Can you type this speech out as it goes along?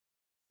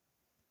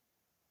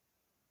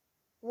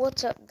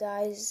What's up,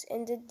 guys?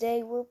 And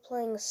today we're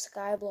playing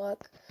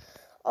Skyblock.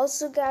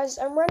 Also, guys,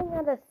 I'm running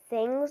out of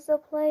things to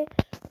play.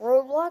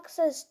 Roblox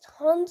has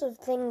tons of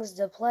things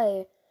to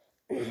play.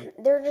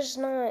 They're just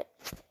not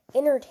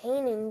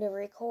entertaining to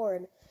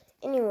record.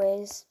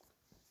 Anyways,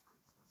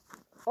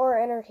 or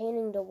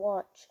entertaining to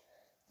watch.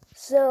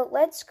 So,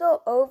 let's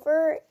go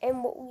over,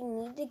 and what we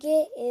need to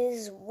get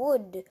is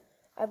wood,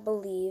 I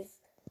believe.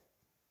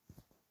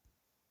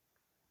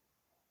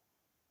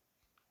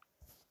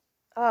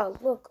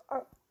 Look,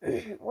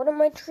 one of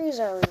my trees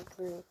already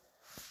grew.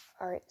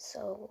 Alright,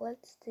 so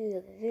let's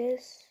do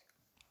this,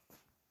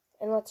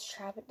 and let's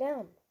chop it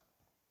down.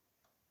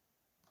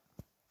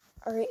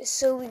 Alright,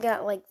 so we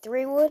got like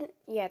 3 wood?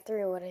 Yeah,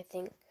 3 wood, I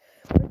think.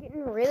 We're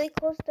getting really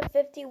close to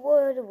 50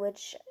 wood,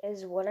 which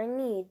is what I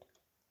need.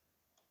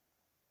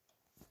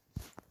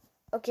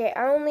 Okay,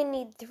 I only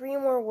need 3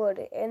 more wood,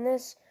 and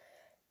this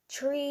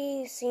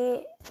tree,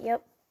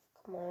 yep,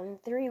 come on,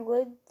 3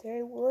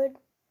 wood.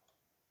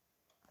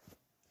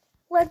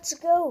 Let's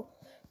go!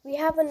 We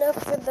have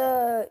enough for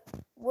the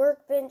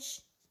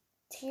workbench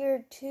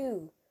tier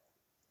 2.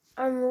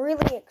 I'm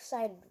really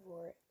excited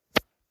for it.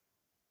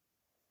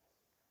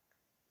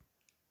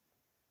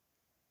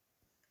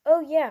 Oh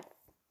yeah,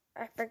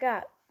 I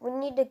forgot. We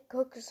need to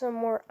cook some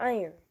more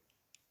iron.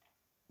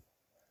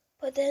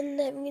 But then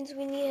that means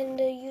we need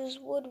to use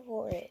wood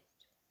for it.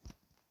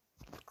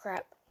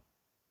 Crap.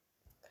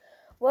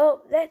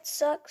 Well, that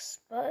sucks,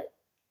 but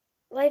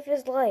life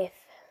is life.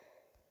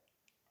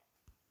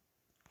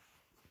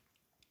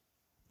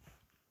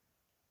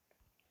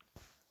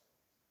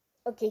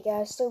 Okay,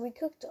 guys, so we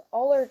cooked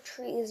all our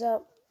trees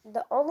up.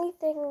 The only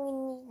thing we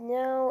need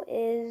now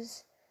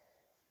is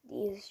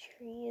these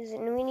trees,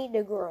 and we need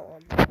to grow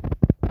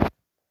them.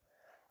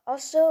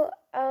 Also,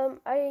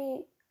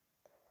 I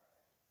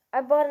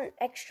bought an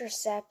extra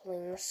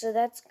sapling, so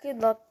that's good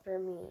luck for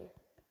me.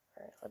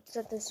 Alright, let's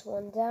set this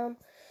one down.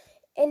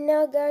 And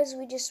now, guys,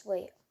 we just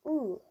wait.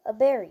 Ooh, a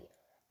berry.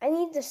 I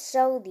need to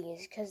sell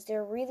these because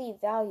they're really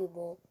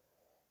valuable.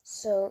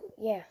 So,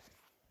 yeah.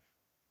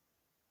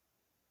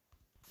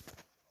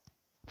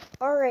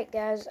 Alright,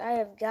 guys, I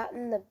have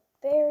gotten the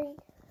berry,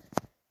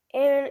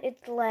 and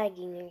it's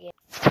lagging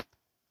again.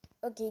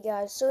 Okay,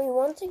 guys, so we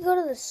want to go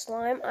to the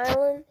slime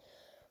island,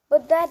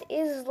 but that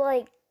is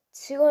like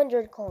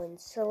 200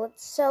 coins. So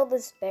let's sell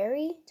this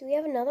berry. Do we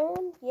have another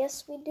one?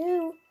 Yes, we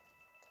do.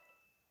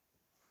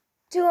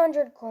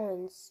 200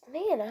 coins.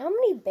 Man, how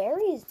many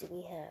berries do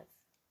we have?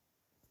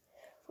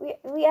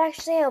 We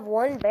actually have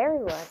 1 berry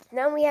left.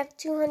 Now we have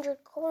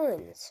 200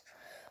 coins.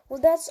 Well,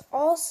 that's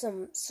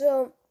awesome.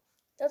 So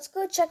let's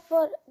go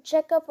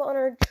check up on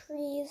our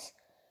trees,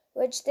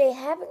 which they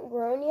haven't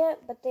grown yet,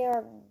 but they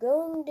are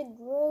going to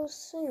grow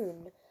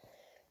soon.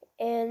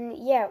 And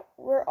yeah,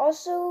 we're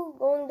also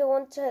going to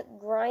want to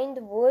grind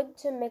wood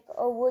to make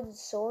a wood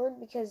sword,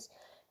 because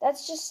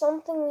that's just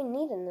something we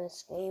need in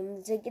this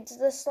game to get to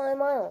the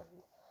slime island.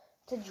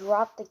 To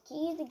drop the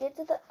key to get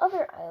to the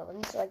other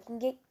island so I can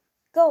get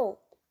gold.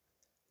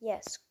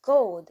 Yes,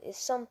 gold is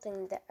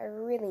something that I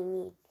really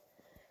need.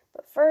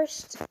 But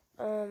first,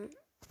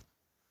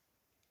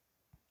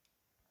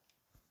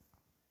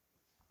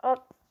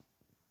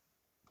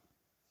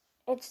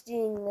 it's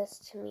doing this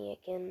to me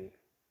again.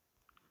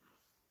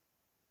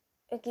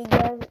 Okay,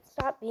 guys,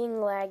 stop being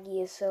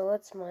laggy, so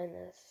let's mine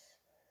this.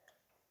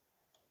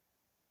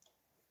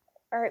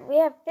 Alright, we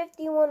have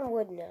 51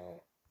 wood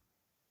now.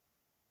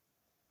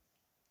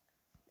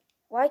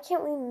 Why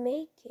can't we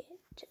make it?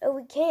 Oh,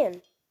 we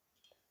can.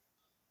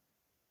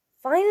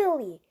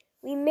 Finally,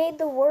 we made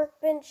the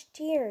workbench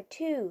tier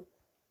 2.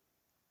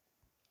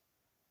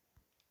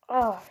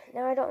 Oh,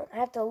 now I don't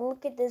have to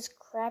look at this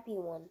crappy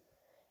one,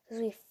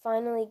 because we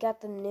finally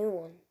got the new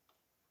one.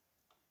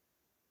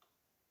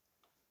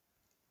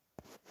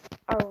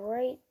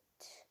 Alright.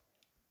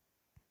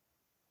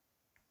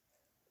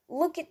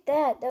 Look at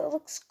that. That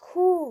looks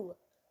cool.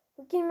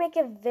 We can make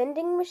a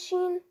vending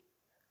machine.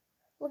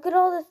 Look at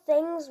all the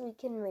things we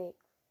can make.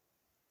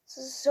 This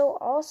is so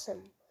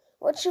awesome.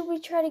 What should we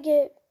try to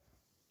get?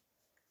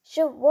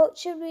 What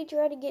should we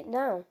try to get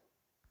now?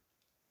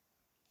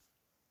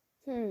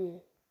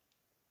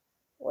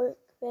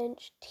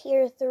 Workbench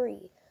tier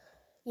 3.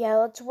 Yeah,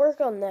 let's work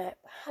on that.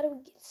 How do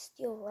we get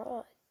steel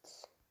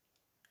rods?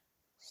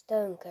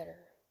 Stone cutter.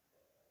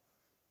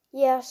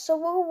 Yeah, so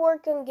we'll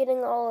work on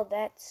getting all of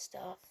that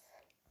stuff.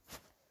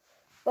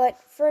 But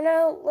for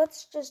now,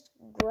 let's just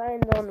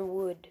grind on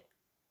wood.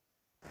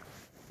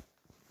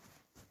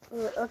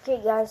 Okay,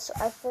 guys, so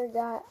I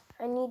forgot.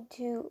 I need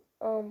to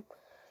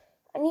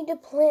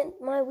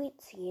plant my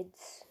wheat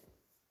seeds.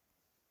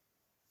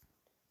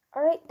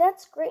 Alright,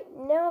 that's great.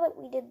 Now that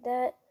we did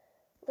that,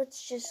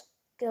 let's just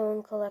go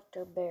and collect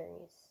our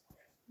berries.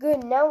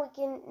 Good, now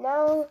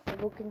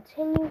we'll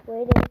continue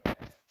waiting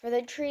for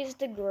the trees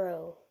to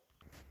grow.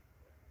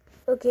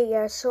 Okay,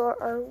 guys, so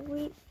our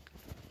wheat...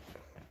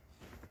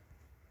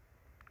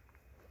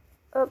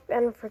 Oh,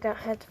 and I forgot,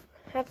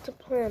 have to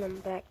plant them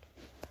back.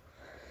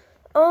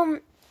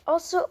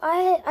 Also,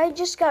 I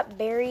just got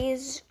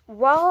berries.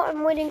 While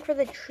I'm waiting for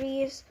the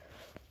trees,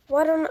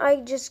 why don't I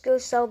just go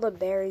sell the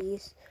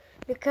berries?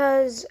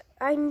 Because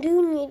I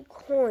do need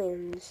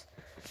coins.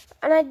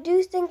 And I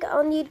do think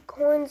I'll need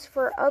coins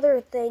for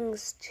other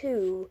things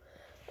too.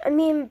 I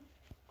mean,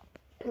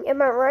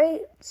 am I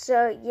right?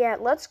 So yeah,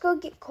 let's go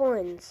get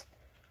coins.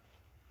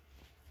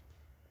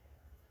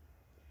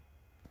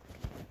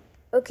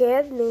 Okay,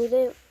 I've made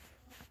it.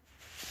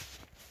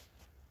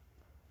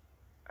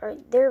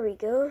 Alright, there we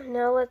go.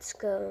 Now let's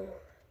go.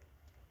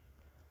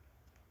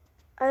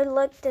 I'd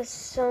like to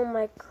sell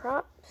my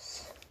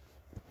crops.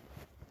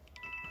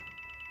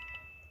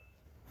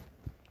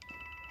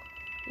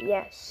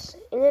 Yes,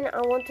 and then I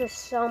want to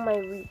sell my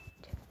wheat.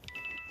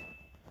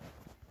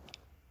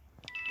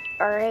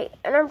 Alright,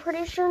 and I'm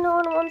pretty sure no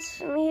one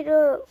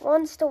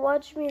wants to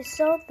watch me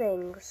sell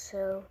things,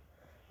 so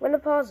I'm gonna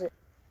pause it.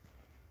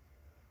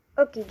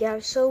 Okay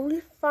guys, so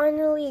we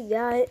finally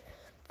got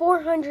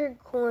 400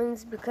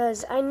 coins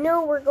because I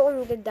know we're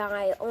going to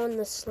die on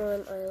the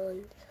slime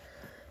island.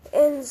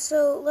 And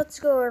so let's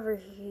go over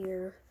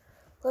here.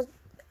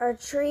 Our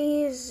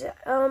trees,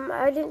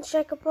 I didn't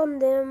check up on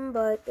them,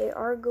 but they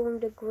are going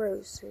to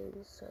grow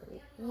soon, so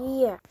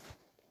yeah.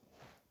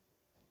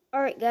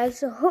 Alright guys,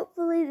 so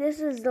hopefully this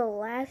is the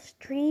last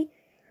tree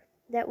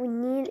that we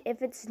need.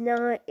 If it's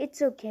not,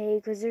 it's okay,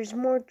 because there's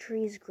more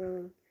trees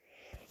growing.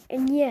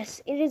 And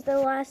yes, it is the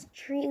last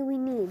tree we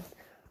need.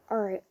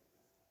 Alright,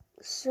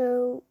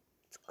 so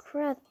let's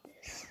craft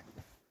this.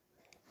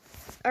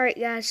 Alright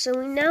guys, so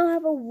we now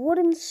have a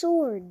wooden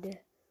sword.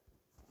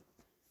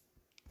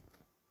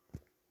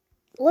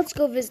 Let's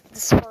go visit the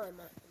slime island.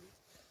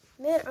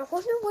 Man, I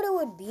wonder what it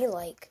would be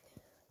like,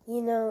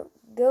 you know,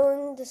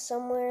 going to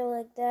somewhere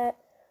like that.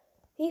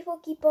 People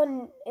keep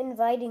on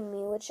inviting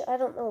me, which I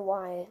don't know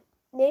why.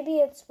 Maybe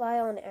it's by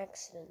on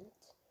accident.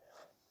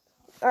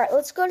 Alright,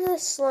 let's go to the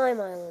slime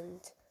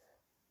island.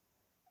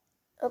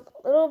 A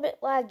little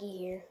bit laggy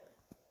here.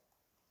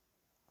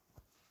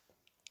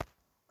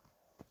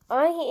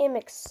 I am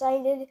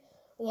excited.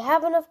 We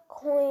have enough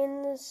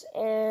coins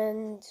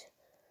and...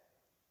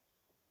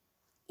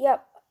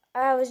 Yep,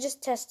 I was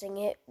just testing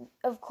it.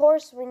 Of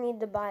course we need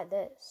to buy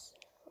this.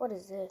 What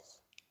is this?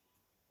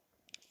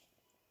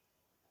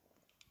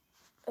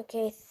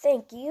 Okay,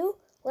 thank you.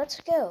 Let's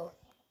go.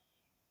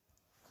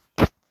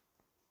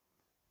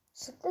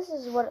 So this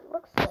is what it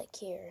looks like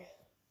here.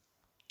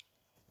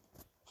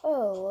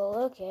 Oh,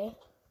 well, okay.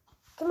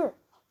 Come here.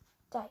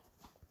 Die.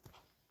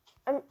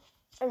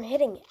 I'm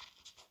hitting it.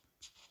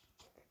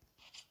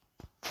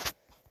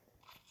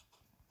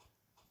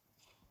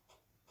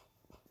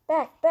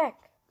 Back,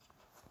 back.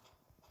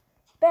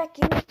 Back,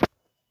 you.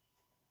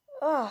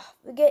 Ah,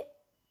 we get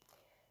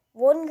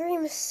 1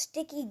 gram of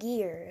sticky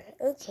gear.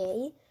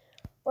 Okay.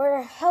 But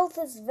our health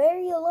is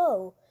very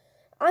low.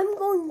 I'm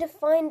going to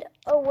find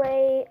a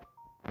way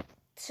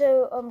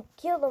to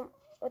kill them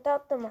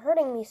without them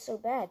hurting me so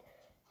bad.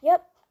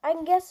 Yep,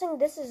 I'm guessing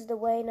this is the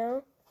way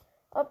now.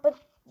 But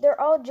they're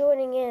all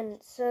joining in,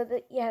 so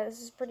that yeah, this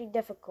is pretty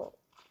difficult.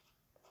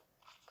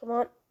 Come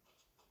on.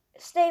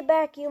 Stay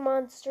back, you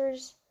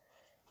monsters.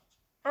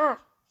 Ah,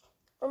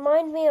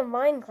 remind me of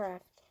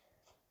Minecraft.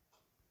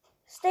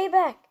 Stay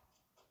back.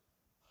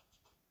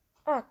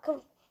 Ah,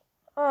 come.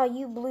 Ah,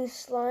 you blue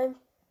slime.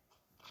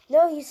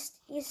 No, he's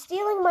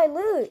stealing my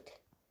loot.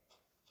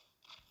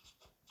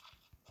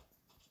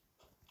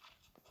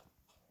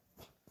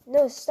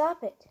 No,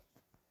 stop it.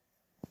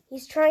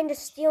 He's trying to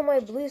steal my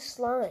blue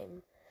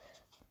slime.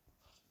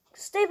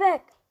 Stay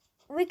back.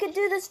 We could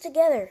do this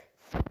together.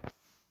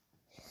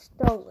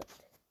 Stole it.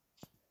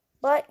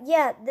 But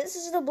yeah, this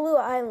is the blue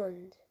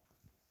island.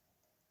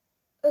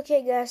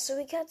 Okay guys, so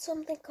we got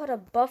something called a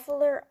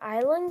Buffalo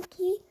Island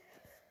key.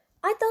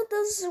 I thought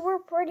those were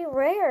pretty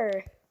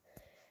rare.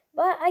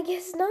 But I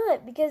guess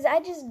not, because I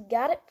just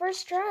got it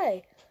first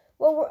try.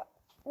 Well,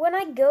 when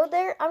I go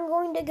there, I'm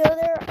going to go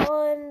there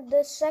on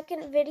the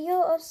second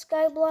video of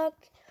Skyblock.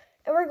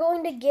 And we're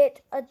going to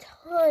get a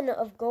ton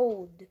of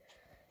gold.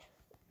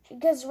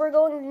 Because we're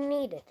going to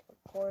need it,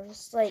 of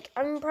course. Like,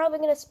 I'm probably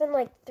going to spend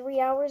like 3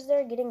 hours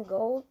there getting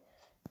gold.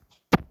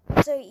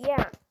 So,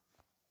 yeah.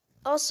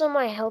 Also,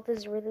 my health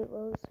is really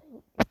low.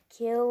 So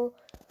chill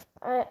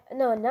on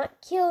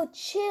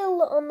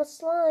the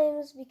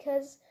slimes.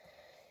 Because,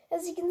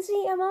 as you can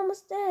see, I'm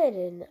almost dead.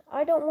 And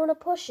I don't want to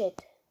push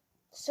it.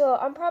 So,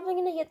 I'm probably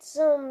going to get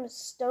some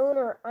stone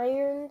or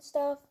iron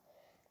stuff.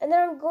 And then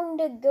I'm going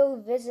to go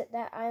visit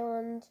that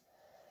island.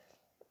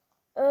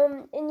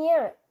 And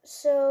yeah,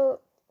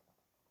 so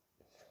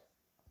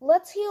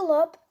let's heal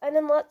up and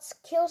then let's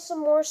kill some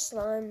more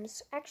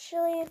slimes.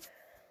 Actually,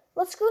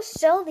 let's go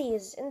sell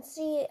these and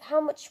see how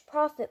much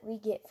profit we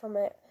get from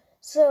it.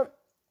 So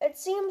it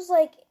seems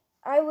like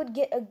I would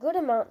get a good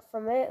amount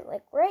from it.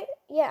 Like, right?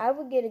 Yeah, I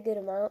would get a good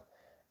amount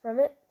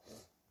from it.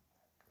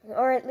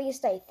 Or at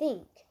least I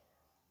think.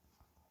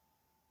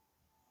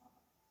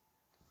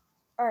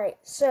 Alright,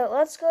 so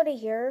let's go to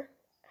here.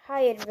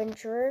 Hi,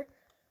 adventurer.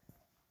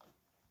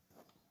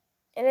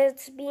 And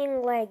it's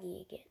being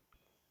laggy again.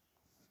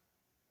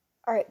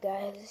 Alright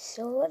guys,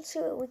 so let's see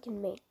what we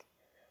can make.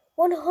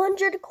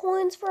 100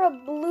 coins for a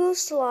blue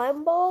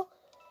slime ball?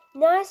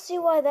 Now I see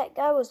why that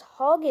guy was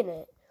hogging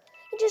it.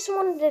 He just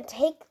wanted to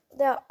take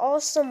that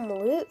awesome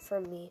loot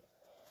from me.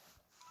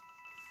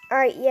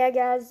 Alright, yeah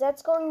guys,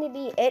 that's going to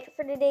be it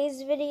for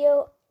today's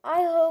video.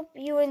 I hope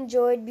you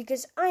enjoyed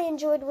because I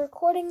enjoyed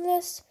recording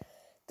this.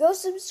 Go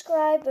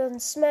subscribe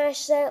and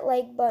smash that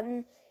like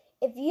button.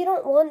 If you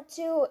don't want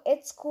to,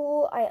 it's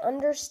cool, I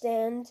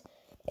understand.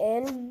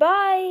 And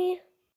bye!